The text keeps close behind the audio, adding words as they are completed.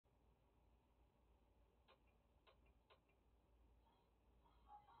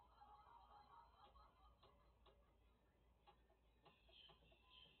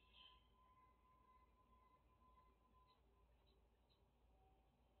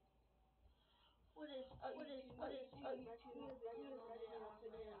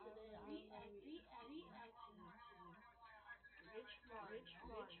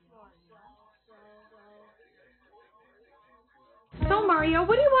So, Mario,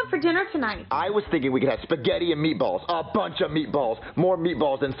 what do you want for dinner tonight? I was thinking we could have spaghetti and meatballs. A bunch of meatballs. More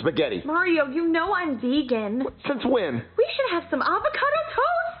meatballs than spaghetti. Mario, you know I'm vegan. Since when? We should have some avocado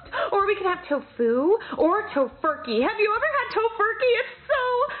toast. Or we could have tofu or tofurkey. Have you ever had tofurkey? It's so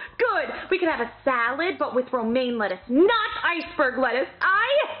good. We could have a salad, but with romaine lettuce, not iceberg lettuce. I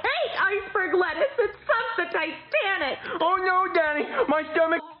hate iceberg lettuce. It's such the Titanic. Oh no, Daddy. My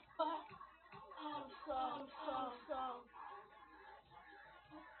stomach.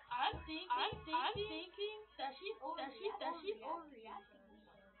 I'm thinking that she's overreacting.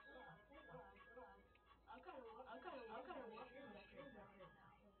 I'm kind of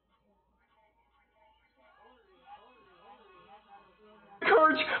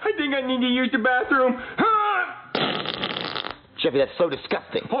Coach, I think I need to use the bathroom. Jeffy, that's so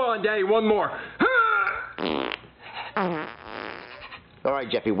disgusting. Hold on, Daddy, one more. All right,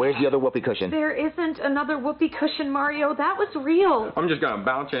 Jeffy, where's the other whoopee cushion? There isn't another whoopee cushion, Mario. That was real. I'm just gonna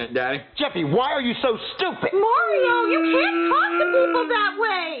bounce in it, Daddy. Jeffy, why are you so stupid? Mario, you can't talk to people that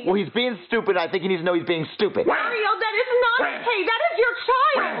way. Well, he's being stupid. I think he needs to know he's being stupid. Mario, that is not okay. That is your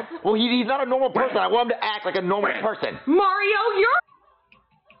child. Well, he's not a normal person. I want him to act like a normal person. Mario, you're...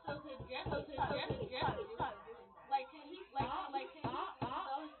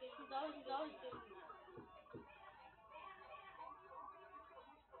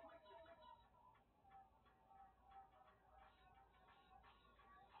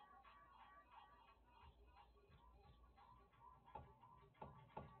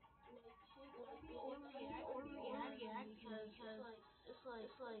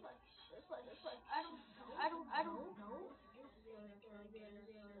 I don't know.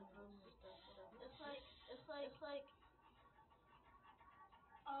 It's like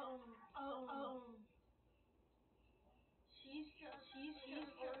she's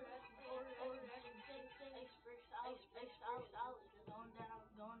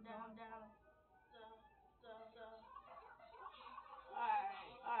going down the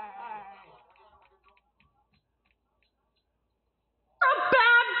alright. a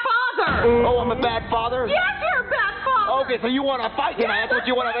bad father. Oh, I'm a bad father? Yes, you're a bad father. Okay, so you want to fight tonight. Yes, That's what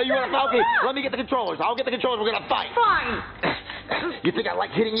you want to do. You want to fight? Okay, yes. let me get the controllers. I'll get the controllers. We're going to fight. Fine. You think I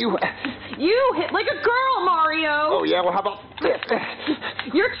like hitting you? You hit like a girl, Mario. Oh, yeah? Well, how about this?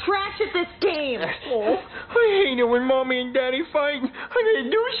 You're trash at this game. Oh, I hate it when Mommy and Daddy fight. I gotta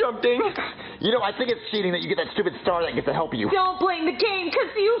do something. You know, I think it's cheating that you get that stupid star that gets to help you. Don't blame the game,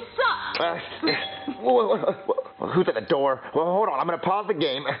 because you suck. Who's at the door? Well, hold on. I'm going to pause the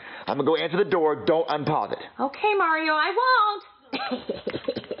game. I'm going to go answer the door. Don't unpause it. Okay, Mario, I won't.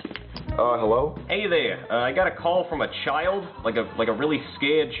 Hello? Hey there. I got a call from a child, like a really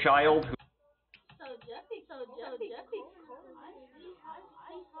scared child. So Jeffy.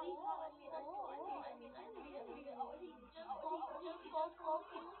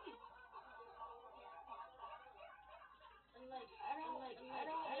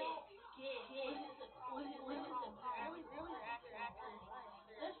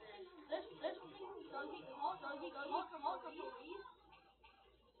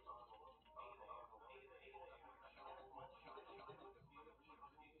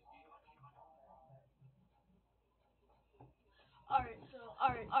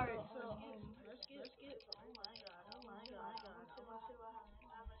 Alright, so let's get oh my god.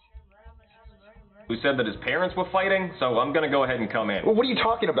 Who said that his parents were fighting, so I'm gonna go ahead and come in. Well, what are you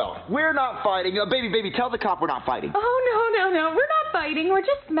talking about? We're not fighting. Baby, tell the cop we're not fighting. Oh, no. We're not fighting. We're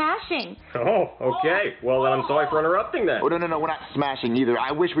just smashing. Oh, okay. Well, then I'm sorry for interrupting then. Oh, no, we're not smashing either.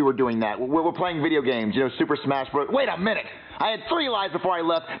 I wish we were doing that. We're playing video games, Super Smash Bros. Wait a minute. I had 3 lives before I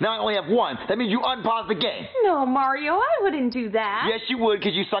left. Now I only have 1. That means you unpause the game. No, Mario, I wouldn't do that. Yes, you would,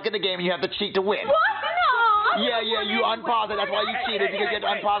 because you suck at the game and you have to cheat to win. What? No. Yeah, you unpause it. That's why you cheated, because you had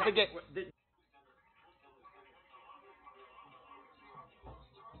to unpause the game.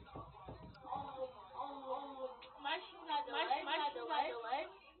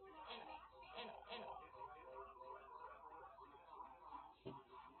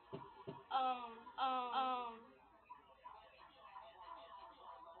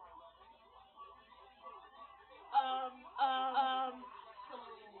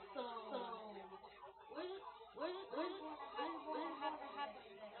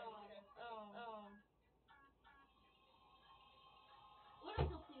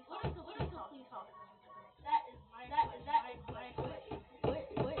 What is the police officer? That is my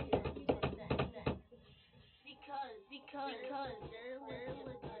because they're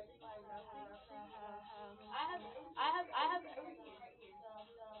legit.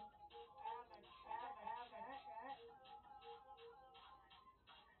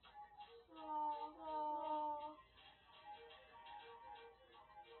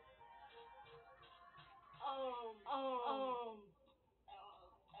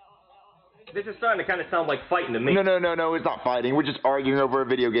 This is starting to kind of sound like fighting to me. No, it's not fighting. We're just arguing over a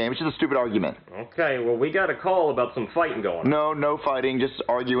video game. It's just a stupid argument. Okay, well, we got a call about some fighting going on. No fighting, just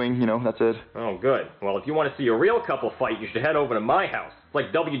arguing, that's it. Oh, good. Well, if you want to see a real couple fight, you should head over to my house. It's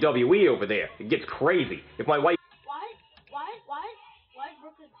like WWE over there. It gets crazy. If my wife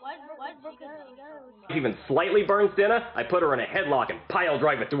even slightly burns dinner, I put her in a headlock and pile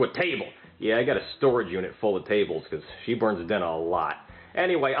drive her through a table. Yeah, I got a storage unit full of tables, because she burns dinner a lot.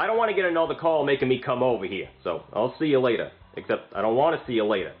 Anyway, I don't want to get another call making me come over here, so I'll see you later. Except I don't want to see you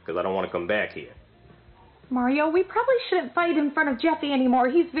later, because I don't want to come back here. Mario, we probably shouldn't fight in front of Jeffy anymore.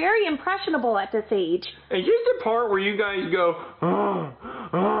 He's very impressionable at this age. Is this the part where you guys go,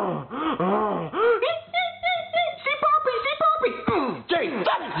 Jay,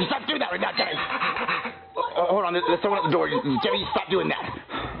 stop doing that right now, Jay. Hold on, there's someone at the door. Jay, stop doing that.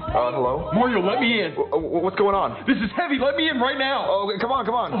 Hello? Mario, let me in. What's going on? This is heavy. Let me in right now. Oh, come on.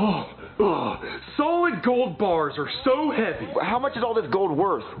 Solid gold bars are so heavy. How much is all this gold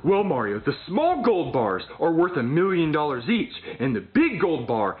worth? Well, Mario, the small gold bars are worth $1 million each, and the big gold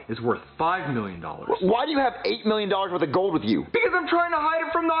bar is worth $5 million. Why do you have $8 million worth of gold with you? Because I'm trying to hide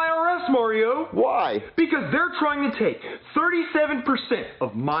it from the IRS, Mario. Why? Because they're trying to take 37%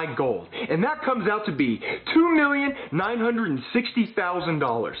 of my gold, and that comes out to be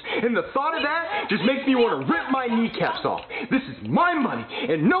 $2,960,000. And the thought of that just makes me want to rip my kneecaps off. This is my money,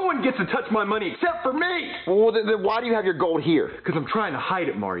 and no one gets to touch my money except for me. Well, then why do you have your gold here? Because I'm trying to hide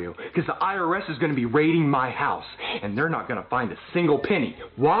it, Mario. Because the IRS is going to be raiding my house, and they're not going to find a single penny.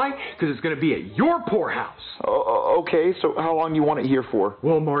 Why? Because it's going to be at your poor house. Okay, so how long do you want it here for?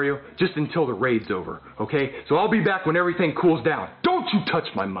 Well, Mario, just until the raid's over, okay? So I'll be back when everything cools down. Don't you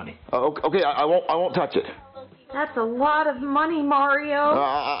touch my money. Okay, I won't touch it. That's a lot of money, Mario.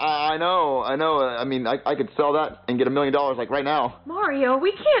 I know. I mean, I could sell that and get $1 million like right now. Mario,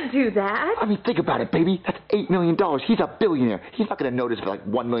 we can't do that. I mean, think about it, baby. That's $8 million. He's a billionaire. He's not going to notice if like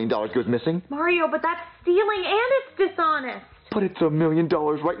 $1 million goes missing. Mario, but that's stealing and it's dishonest. But it's $1 million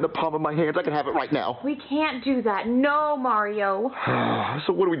right in the palm of my hands. I can have it right now. We can't do that. No, Mario.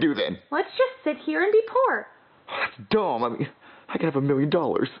 So what do we do then? Let's just sit here and be poor. That's dumb. I mean, I can have $1 million.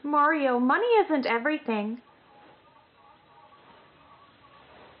 Mario, money isn't everything.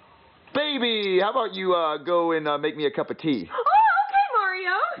 Baby, how about you go and make me a cup of tea? Oh, okay,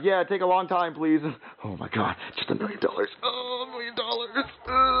 Mario. Yeah, take a long time, please. Oh, my God. Just $1 million. Oh, $1 million.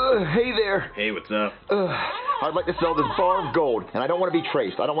 Hey there. Hey, what's up? I'd like to sell this bar of gold, and I don't want to be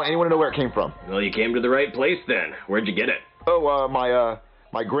traced. I don't want anyone to know where it came from. Well, you came to the right place then. Where'd you get it? Oh, my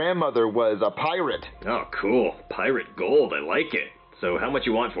grandmother was a pirate. Oh, cool. Pirate gold. I like it. So how much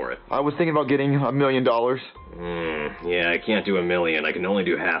you want for it? I was thinking about getting $1 million. Yeah, I can't do $1 million. I can only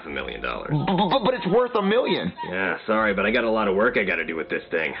do $500,000. But it's worth $1 million. Yeah, sorry, but I got a lot of work I gotta do with this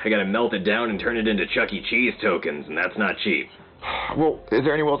thing. I gotta melt it down and turn it into Chuck E. Cheese tokens, and that's not cheap. Well, is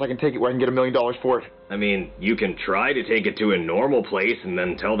there anywhere else I can take it where I can get $1 million for it? I mean, you can try to take it to a normal place and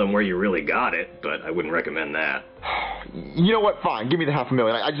then tell them where you really got it, but I wouldn't recommend that. You know what? Fine. Give me the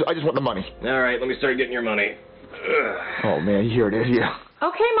 $500,000. I just want the money. All right, let me start getting your money. Oh, man, here it is, yeah.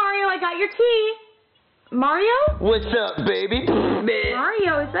 Okay, Mario, I got your tea. Mario? What's up, baby?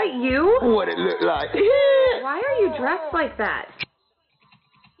 Mario, is that you? What it look like? Why are you dressed like that?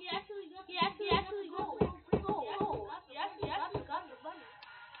 He actually got the money.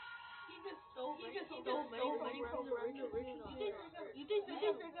 He just stole money from the rich. You think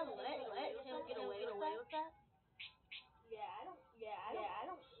they're gonna let him get away with that? Yeah, I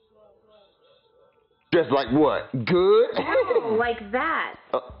don't. Just like what? Good? Oh, like that.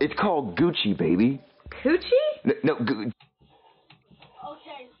 It's called Gucci, baby. Coochie? No, good.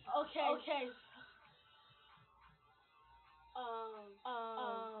 Okay.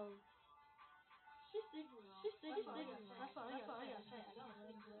 She's thinking. That's all I gotta say.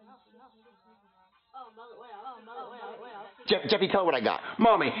 Jeffy, tell her what I got.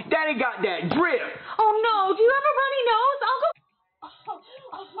 Mommy, Daddy got that drip. Oh, no. Do you have a runny nose? I'll go.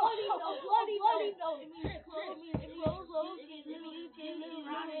 Bloody nose. I'll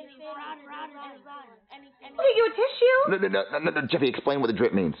get you a tissue. No, Jeffy, explain what the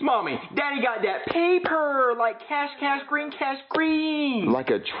drip means. Mommy, Daddy got that paper, like cash, green. Like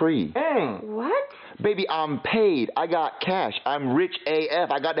a tree. What? Baby, I'm paid. I got cash. I'm rich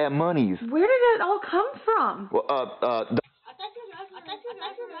AF. I got that monies. Where did it all come from? Well, I thought you were ever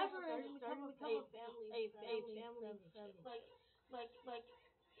become a family. Like,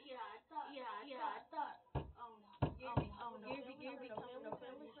 yeah, I thought, you're becoming a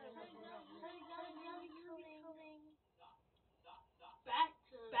family. Back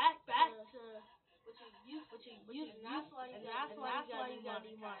to what you you got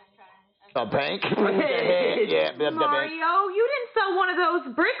need more cash. A bank? Yeah, that's the bank. Mario, you didn't sell one of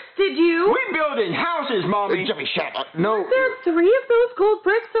those bricks, did you? We building houses, Mommy. Jeffy, shut up. No. There's 3 of those gold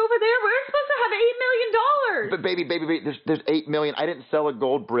bricks over there. We're supposed to have $8 million. But baby, there's 8 million. I didn't sell a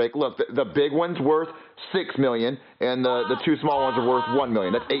gold brick. Look, the big one's worth 6 million, and the 2 small ones are worth 1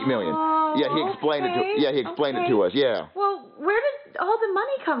 million. That's 8 million. Yeah, he explained it to. Yeah, he explained it to us. Yeah. Well, where did all the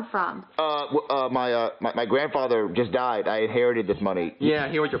money come from? My grandfather just died. I inherited this money. Yeah,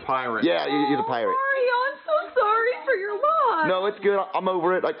 he was a pirate. Yeah, he's a pirate. Mario, I'm so sorry for your loss. No, it's good. I'm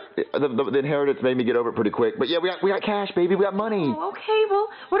over it. Like the inheritance made me get over it pretty quick. But yeah, we got cash, baby. We got money. Oh, okay, well,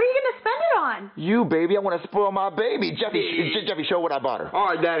 what are you going to spend it on? You, baby. I want to spoil my baby. Jeffy, show what I bought her. All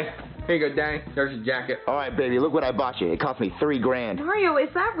right, Daddy. Here you go, Daddy. There's your jacket. All right, baby. Look what I bought you. It cost me $3,000. Mario,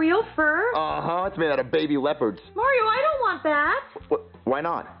 is that real fur? It's made out of baby leopards. Mario, I don't want that. Why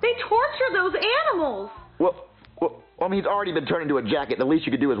not? They torture those animals. Well, I mean, he's already been turned into a jacket. The least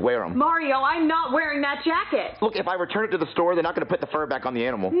you could do is wear them. Mario, I'm not wearing that jacket. Look, if I return it to the store, they're not going to put the fur back on the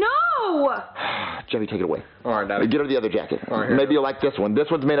animal. No! Jeffy, take it away. All right, Daddy. Get her the other jacket. All right, here. Maybe you'll like this one. This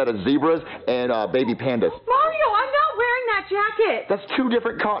one's made out of zebras and baby pandas. Mario, I'm not wearing that jacket. That's 2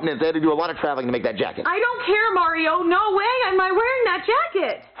 different continents. They had to do a lot of traveling to make that jacket. I don't care, Mario. No way am I wearing that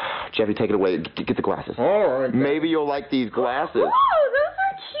jacket. Jeffy, take it away. Get the glasses. All right. Maybe you'll like these glasses. Oh, those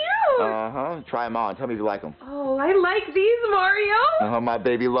are cute. Try them on. Tell me if you like them. Oh, I like these, Mario. My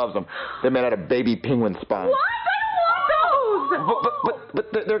baby loves them. They're made out of baby penguin spine. What? I don't want those.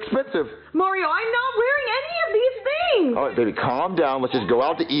 But they're expensive. Mario, I'm not wearing any of these things. All right, baby, calm down. Let's just go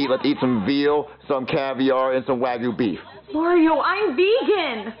out to eat. Let's eat some veal, some caviar, and some Wagyu beef. Mario, I'm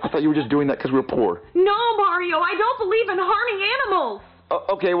vegan. I thought you were just doing that because we were poor. No, Mario, I don't believe in harming animals.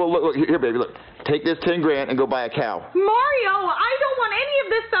 Okay, well, look, here, baby, look. Take this $10,000 and go buy a cow. Mario, I don't want any of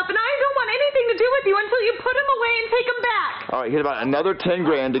this stuff, and I don't want anything to do with you until you put them away and take them back. All right, here's about another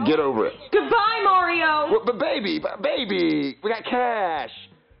 $10,000 to get over it. Goodbye, Mario. But baby, we got cash.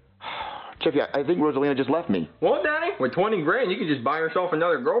 Jeffy, I think Rosalina just left me. Well, Daddy, with $20,000, you could just buy yourself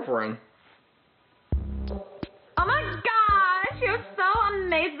another girlfriend. Oh my gosh, you're so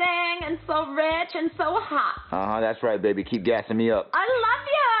amazing and so rich and so hot. That's right, baby. Keep gassing me up. I love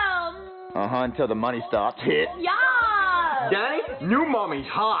you. Until the money stops. Hit. Yeah. Daddy, new Mommy's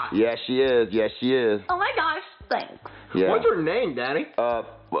hot. Yes, she is. Oh my gosh, thanks. Yeah. What's her name, Daddy?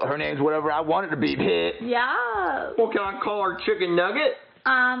 Well, her name's whatever I want it to be. Hit. Yeah. Well, can I call her Chicken Nugget?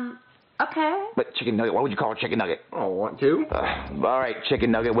 Okay. But Chicken Nugget, why would you call her Chicken Nugget? Oh, want to? All right,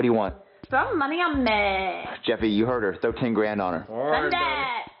 Chicken Nugget, what do you want? Throw money on me. Jeffy, you heard her. Throw $10,000 on her. All right, Send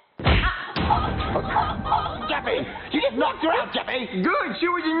it. Jeffy, you just knocked her out, Jeffy. Good, she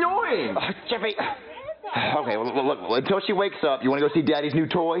was annoying. Jeffy. Okay, well, look, until she wakes up, you want to go see Daddy's new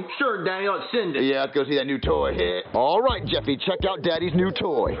toy? Sure, Daddy, let's send it. Yeah, let's go see that new toy. All right, Jeffy, check out Daddy's new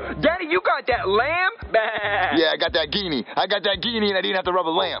toy. Daddy, you got that lamp? Bah. Yeah, I got that guinea, and I didn't have to rub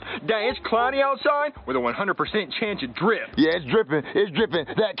a lamp. Daddy, it's cloudy outside with a 100% chance of drip. Yeah, it's dripping.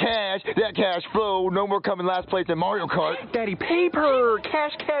 That cash flow. No more coming last place in Mario Kart. Daddy, paper.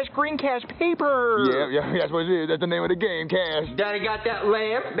 Cash, green cash, paper. Yeah, that's what it is. That's the name of the game, cash. Daddy got that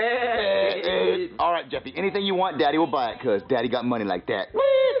lamp? Bah. All right, Jeffy, anything you want, Daddy will buy it, because Daddy got money like that.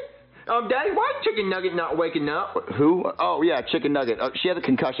 Daddy, why is Chicken Nugget not waking up? Who? Oh, yeah, Chicken Nugget. She has a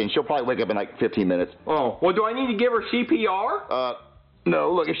concussion. She'll probably wake up in like 15 minutes. Oh, well, do I need to give her CPR?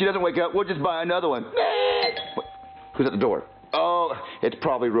 No, look, if she doesn't wake up, we'll just buy another one. Who's at the door? Oh, it's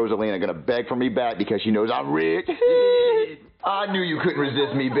probably Rosalina gonna beg for me back because she knows I'm rich. I knew you couldn't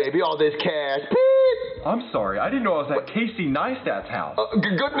resist me, baby. All this cash. I'm sorry, I didn't know I was at Casey Neistat's house.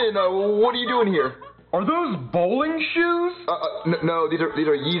 Goodman, what are you doing here? Are those bowling shoes? No, these are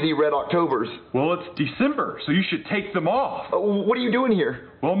Yeezy Red Octobers. Well, it's December, so you should take them off. What are you doing here?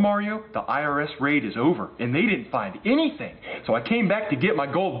 Well, Mario, the IRS raid is over, and they didn't find anything. So I came back to get my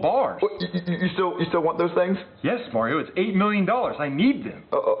gold bars. You still want those things? Yes, Mario, it's $8 million. I need them.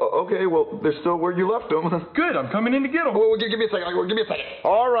 Okay, well, they're still where you left them. Good, I'm coming in to get them. Well, give me a second.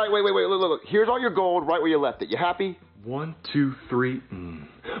 All right, wait. Look. Here's all your gold right where you left it. You happy? 1, 2, 3.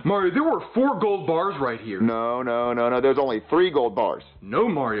 Mario, there were 4 gold bars right here. No. There's only 3 gold bars. No,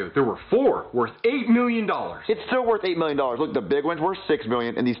 Mario, there were 4 worth $8 million. It's still worth $8 million. Look, the big one's worth $6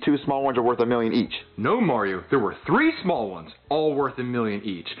 million, and these 2 small ones are worth $1 million each. No, Mario, there were 3 small ones, all worth $1 million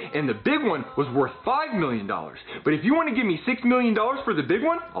each, and the big one was worth $5 million. But if you want to give me $6 million for the big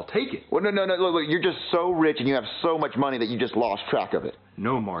one, I'll take it. Well, no. Look, you're just so rich and you have so much money that you just lost track of it.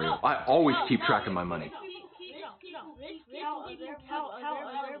 No, Mario, I always keep track of my money.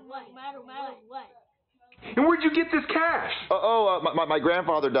 And where'd you get this cash? My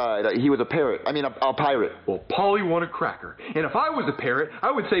grandfather died. He was a parrot. I mean, a pirate. Well, Polly want a cracker. And if I was a parrot,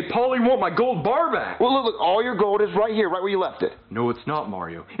 I would say Polly want my gold bar back. Well, look, all your gold is right here, right where you left it. No, it's not,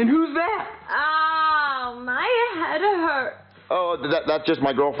 Mario. And who's that? Oh, my head hurts. Oh, that's just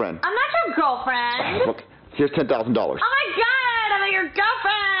my girlfriend. I'm not your girlfriend. Look, here's $10,000. Oh my God, I'm not your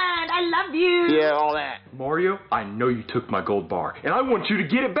girlfriend. I love you. Yeah, all that. Mario, I know you took my gold bar, and I want you to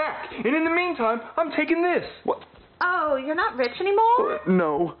get it back. And in the meantime, I'm taking this. What? Oh, you're not rich anymore?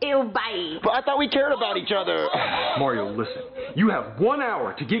 No. Ew, bye. But I thought we cared about each other. Mario, listen. You have 1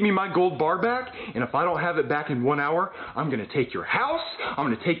 hour to get me my gold bar back, and if I don't have it back in 1 hour, I'm going to take your house, I'm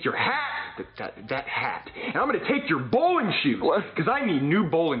going to take your hat, that hat, and I'm going to take your bowling shoes. What? Because I need new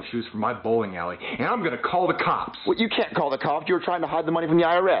bowling shoes for my bowling alley, and I'm going to call the cops. Well, you can't call the cops. You were trying to hide the money from the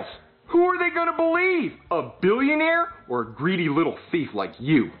IRS. Who are they going to believe? A billionaire or a greedy little thief like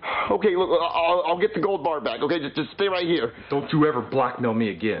you? Okay, look, I'll get the gold bar back, okay? Just stay right here. Don't you ever blackmail me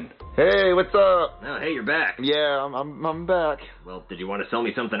again. Hey, what's up? Oh, hey, you're back. Yeah, I'm back. Well, did you want to sell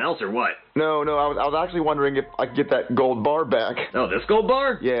me something else or what? No, I was actually wondering if I could get that gold bar back. Oh, this gold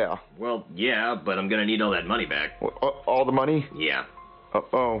bar? Yeah. Well, yeah, but I'm gonna need all that money back. All the money? Yeah.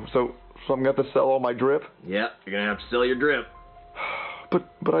 So I'm gonna have to sell all my drip? Yeah, you're gonna have to sell your drip. But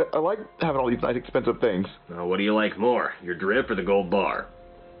I like having all these nice expensive things. What do you like more, your drip or the gold bar?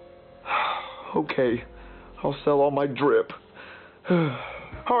 Okay, I'll sell all my drip.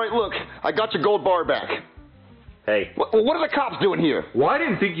 All right, look, I got your gold bar back. Hey. What are the cops doing here? Well, I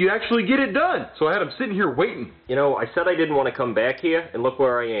didn't think you'd actually get it done, so I had them sitting here waiting. You know, I said I didn't want to come back here, and look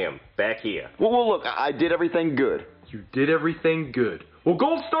where I am, back here. Well, look, I did everything good. You did everything good. Well,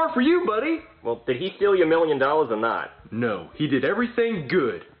 gold star for you, buddy. Well, did he steal your $1 million or not? No, he did everything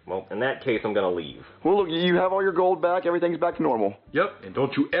good. Well, in that case, I'm gonna leave. Well, look, you have all your gold back. Everything's back to normal. Yep, and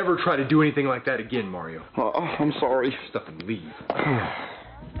don't you ever try to do anything like that again, Mario. I'm sorry. Stuff and leave.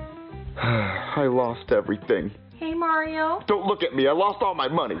 I lost everything. Hey, Mario. Don't look at me. I lost all my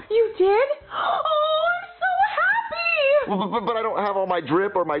money. You did? Oh, I'm so happy. But I don't have all my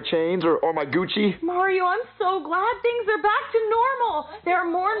drip or my chains or my Gucci. Mario, I'm so glad things are back to normal. There are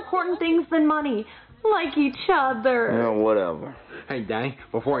more important things than money, like each other. Yeah, whatever. Hey, Danny,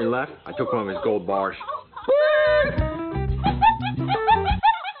 before he left, I took one of his gold bars.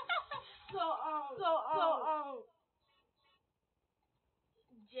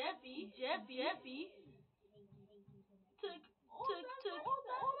 Jeffy took all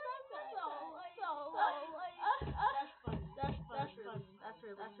that.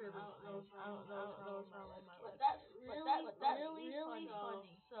 That's really funny.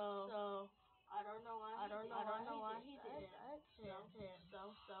 So I don't know why he did that.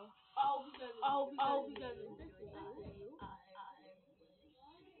 So because